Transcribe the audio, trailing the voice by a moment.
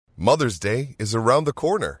Mother's Day is around the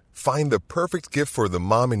corner. Find the perfect gift for the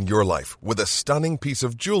mom in your life with a stunning piece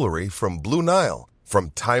of jewelry from Blue Nile.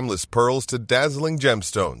 From timeless pearls to dazzling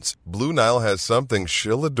gemstones, Blue Nile has something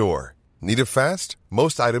she'll adore. Need it fast?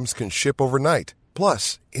 Most items can ship overnight.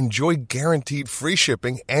 Plus, enjoy guaranteed free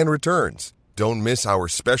shipping and returns. Don't miss our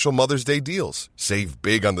special Mother's Day deals. Save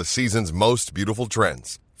big on the season's most beautiful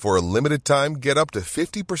trends. For a limited time, get up to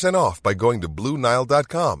 50% off by going to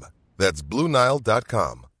BlueNile.com. That's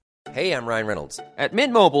BlueNile.com. Hey, I'm Ryan Reynolds. At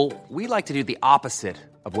Mint Mobile, we like to do the opposite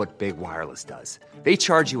of what Big Wireless does. They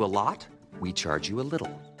charge you a lot, we charge you a little.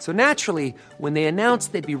 So naturally, when they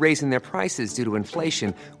announced they'd be raising their prices due to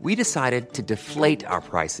inflation, we decided to deflate our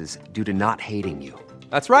prices due to not hating you.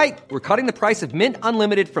 That's right. We're cutting the price of Mint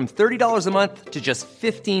Unlimited from $30 a month to just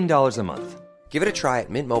 $15 a month. Give it a try at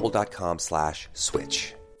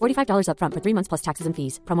mintmobile.com/switch. $45 up front for 3 months plus taxes and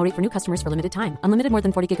fees. Promo rate for new customers for limited time. Unlimited more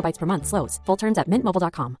than 40 gigabytes per month. Slows full terms at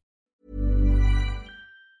mintmobile.com.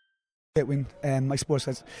 When I suppose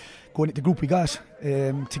as going into the group we got,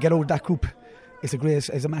 to get out of that group is a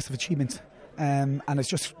massive achievement. And it's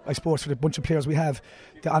just, I suppose, for the bunch of players we have,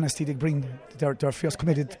 the honesty they bring, they're fierce,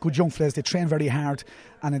 committed, good young players, they train very hard,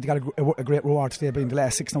 and they got a great reward today being the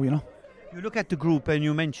last six now, you know. You look at the group and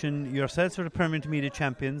you mention yourselves are the Premier Intermediate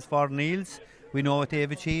champions for Niels. We know what they've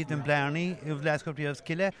achieved in Blarney over the last couple of years,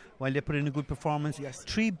 Killa, while they put in a good performance. Yes.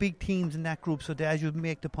 3 big teams in that group, so that as you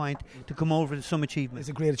make the point to come over to some achievement. It's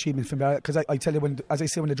a great achievement for me, because I tell you, when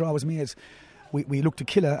the draw was made, we looked at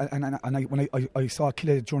Killa, and when I saw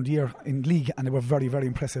Killa during the year in league, and they were very, very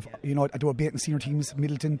impressive. Yeah. You know, they were beating senior teams,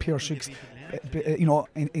 Middleton, Pearshicks, you know,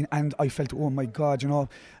 and I felt, oh my God, you know,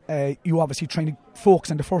 you obviously trying to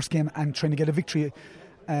focus on the first game and trying to get a victory,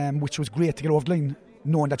 which was great to get over the line,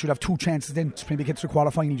 knowing that you'd have 2 chances then to maybe get to the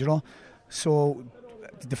quarter-final, you know. So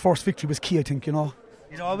the first victory was key, I think, you know.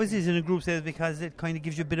 It always is in a group stage because it kind of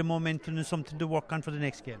gives you a bit of momentum and something to work on for the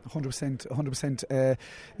next game. 100%.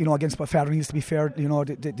 You know, against Farrell needs to be fair. You know,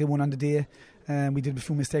 they won on the day. We did a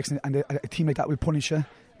few mistakes, and a team like that will punish you.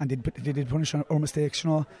 And they did punish our mistakes, you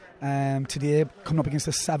know. Today, coming up against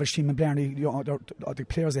a savage team in Blarney, you know, the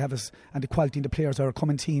players they have and the quality in the players are a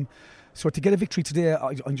common team. So to get a victory today,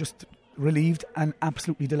 I'm just relieved and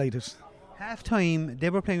absolutely delighted. Half time, they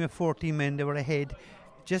were playing with 14 men, they were ahead.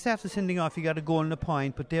 Just after sending off, you got a goal and a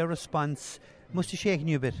point, but their response must have shaken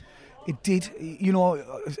you a bit. It did. You know,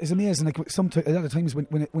 it's amazing. Like a lot of times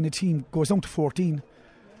when a team goes down to 14,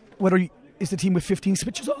 whether it's the team with 15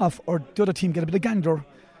 switches off or the other team get a bit of gander,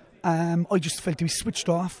 I just felt we switched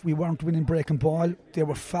off. We weren't winning breaking ball. They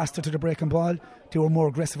were faster to the breaking ball. They were more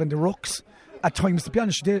aggressive in the rucks. At times, to be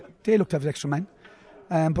honest, they looked to have an extra man.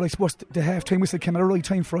 But I suppose the half-time whistle came at a right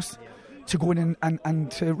time for us to go in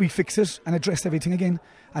and to refix it and address everything again.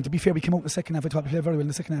 And to be fair, we came out in the second half. I thought we played very well in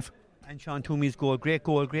the second half. And Sean Toomey's goal, great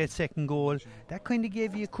second goal. That kind of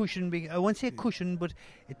gave you a cushion. I won't say a cushion, but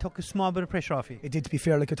it took a small bit of pressure off you. It did, to be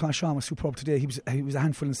fair. Like I thought Sean was superb today. He was a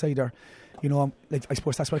handful inside there. You know, like I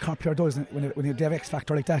suppose that's what a car player does when you have X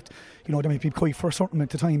factor like that. You know, they might be quiet for a certain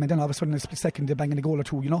amount of time, and then all of a sudden in a split second they're banging a goal or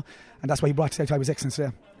two. You know, and that's why he brought today. I was excellent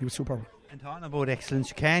today. He was superb. And talking about excellence,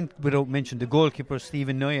 you can't without mentioning the goalkeeper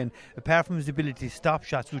Stephen Noyan. Apart from his ability to stop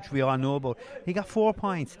shots, which we all know about, he got 4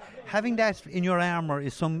 points. Having that in your armour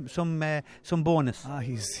is some bonus.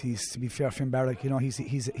 He's to be fair, Finn Barrack, you know, he's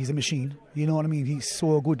a machine. You know what I mean? He's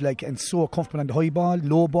so good, like, and so comfortable on the high ball,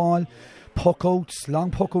 low ball, puck outs,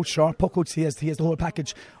 long puck outs, short puck outs. He has the whole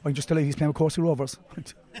package. I'm just delighted he's playing with Corsi Rovers.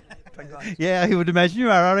 Yeah, I would imagine you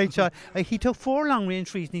are. All right, Sean. He took 4 long range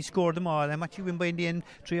threes and he scored them all. I'm actually win by in the end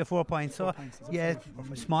 3 or 4 points. So, yeah,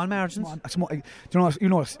 small margins. You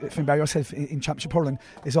know, Finn Barry yourself in Championship hurling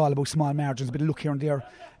is all about small margins, a bit of luck here and there.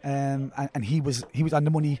 And he was on the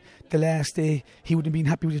money the last day. He wouldn't have been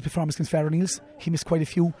happy with his performance against Farrell Niels. He missed quite a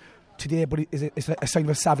few today, but it's a sign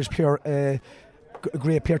of a savage player, a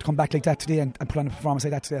great player to come back like that today and put on a performance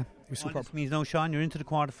like that today. Well, this means now, Sean, you're into the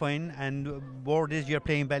quarter-final, and word is you're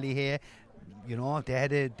playing Ballyhea. You know,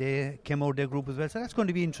 they came out of their group as well, so that's going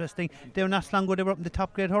to be interesting. They're not so long ago they were up in the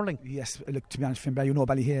top grade hurling. Yes, look, to be honest, Finn, you know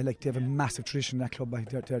Ballyhea, like, they have a massive tradition in that club.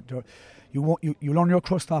 Like, you learn your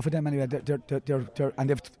crust off of them anyway. And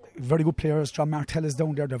they've very good players. John Martell is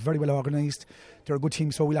down there. They're very well organised. They're a good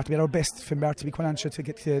team, so we'll have to be at our best, Finn, to be quite honest, to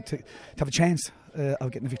get to have a chance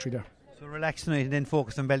of getting a victory there. So relax tonight and then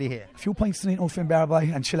focus on Ballyhea. A few points tonight, Finn Bear by,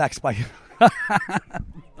 and chillax by.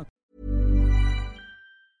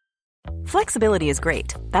 Flexibility is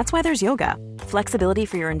great. That's why there's yoga. Flexibility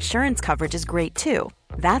for your insurance coverage is great too.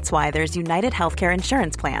 That's why there's United Healthcare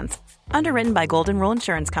Insurance Plans. Underwritten by Golden Rule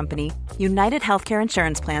Insurance Company, United Healthcare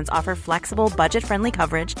Insurance Plans offer flexible, budget-friendly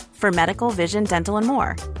coverage for medical, vision, dental, and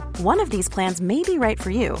more. One of these plans may be right for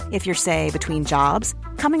you if you're, say, between jobs,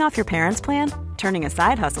 coming off your parents' plan, turning a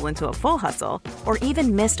side hustle into a full hustle, or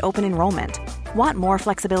even missed open enrollment. Want more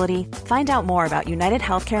flexibility? Find out more about United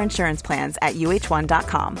Healthcare Insurance Plans at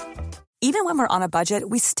uh1.com. Even when we're on a budget,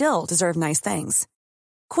 we still deserve nice things.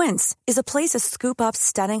 Quince is a place to scoop up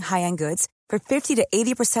stunning high-end goods for 50 to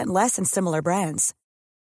 80% less than similar brands.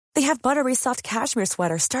 They have buttery soft cashmere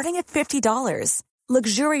sweaters starting at $50,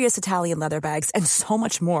 luxurious Italian leather bags, and so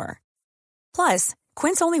much more. Plus,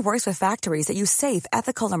 Quince only works with factories that use safe,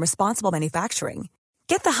 ethical, and responsible manufacturing.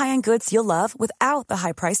 Get the high-end goods you'll love without the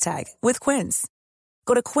high price tag with Quince.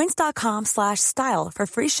 Go to quince.com/style for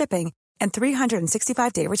free shipping and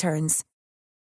 365-day returns.